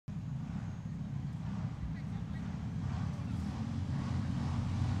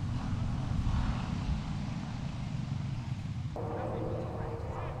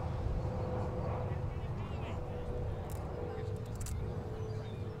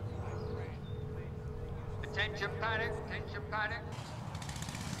Attention paddock, attention paddock.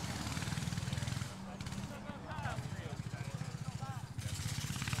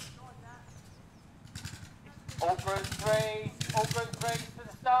 All group three to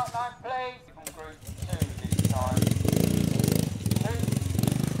the start line, please. On group 2 this time.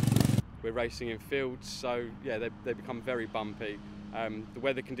 We're racing in fields, so yeah, they become very bumpy. The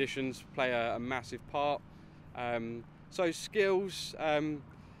weather conditions play a massive part. So skills,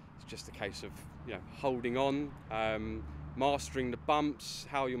 it's just a case of holding on, mastering the bumps,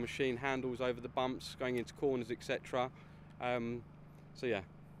 how your machine handles over the bumps, going into corners, etc. So yeah,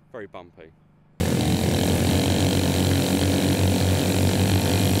 very bumpy.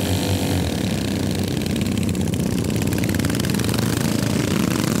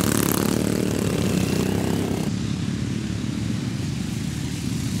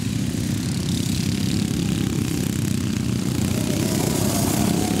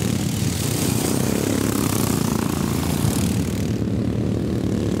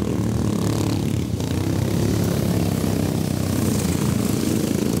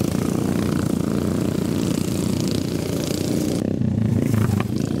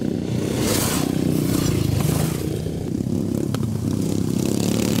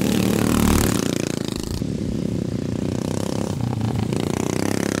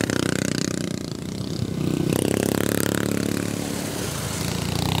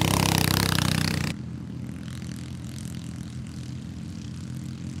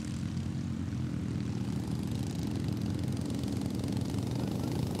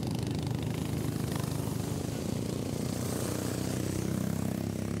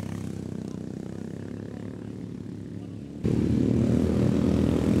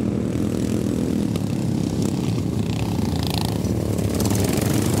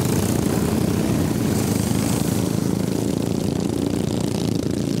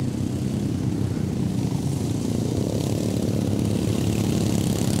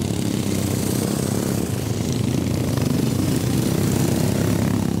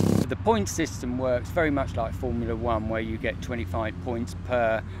 The point system works very much like Formula One, where you get 25 points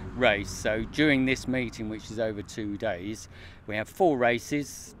per race. So during this meeting, which is over 2 days, we have 4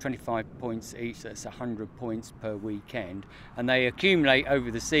 races, 25 points each. That's 100 points per weekend, and they accumulate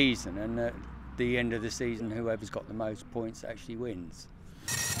over the season, and at the end of the season, whoever's got the most points actually wins.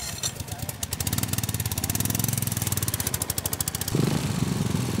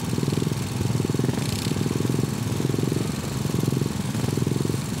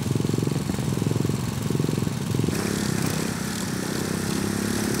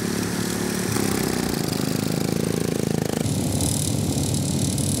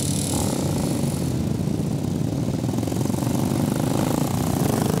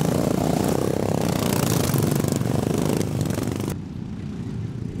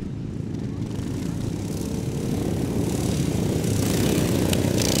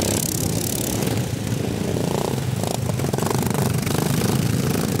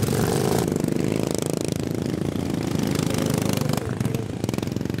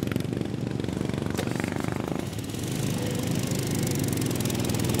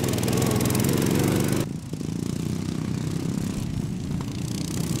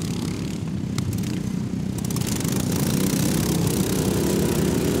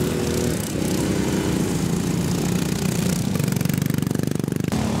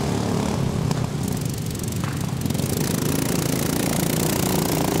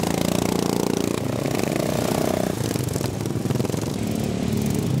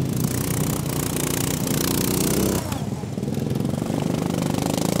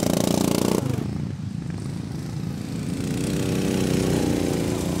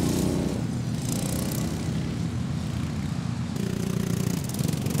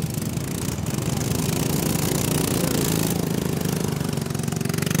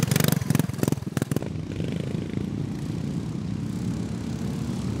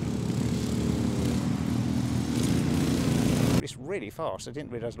 It's really fast. I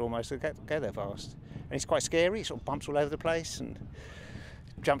didn't realise Lawnmower would go there fast. And it's quite scary. It sort of bumps all over the place and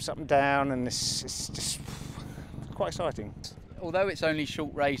jumps up and down, and it's just quite exciting. Although it's only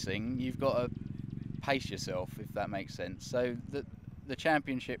short racing, you've got to pace yourself, if that makes sense. So the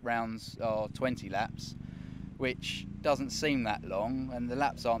championship rounds are 20 laps, which doesn't seem that long, and the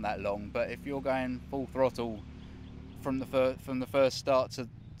laps aren't that long. But if you're going full throttle from the first start to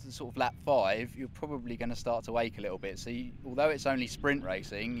sort of lap 5, you're probably going to start to ache a little bit. So although it's only sprint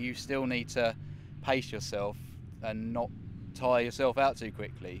racing, you still need to pace yourself and not tire yourself out too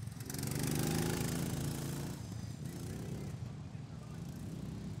quickly.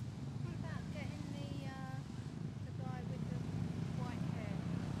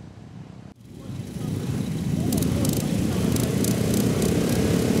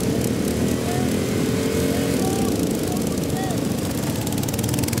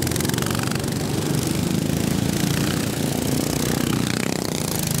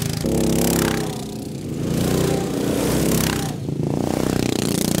 Lawnmower.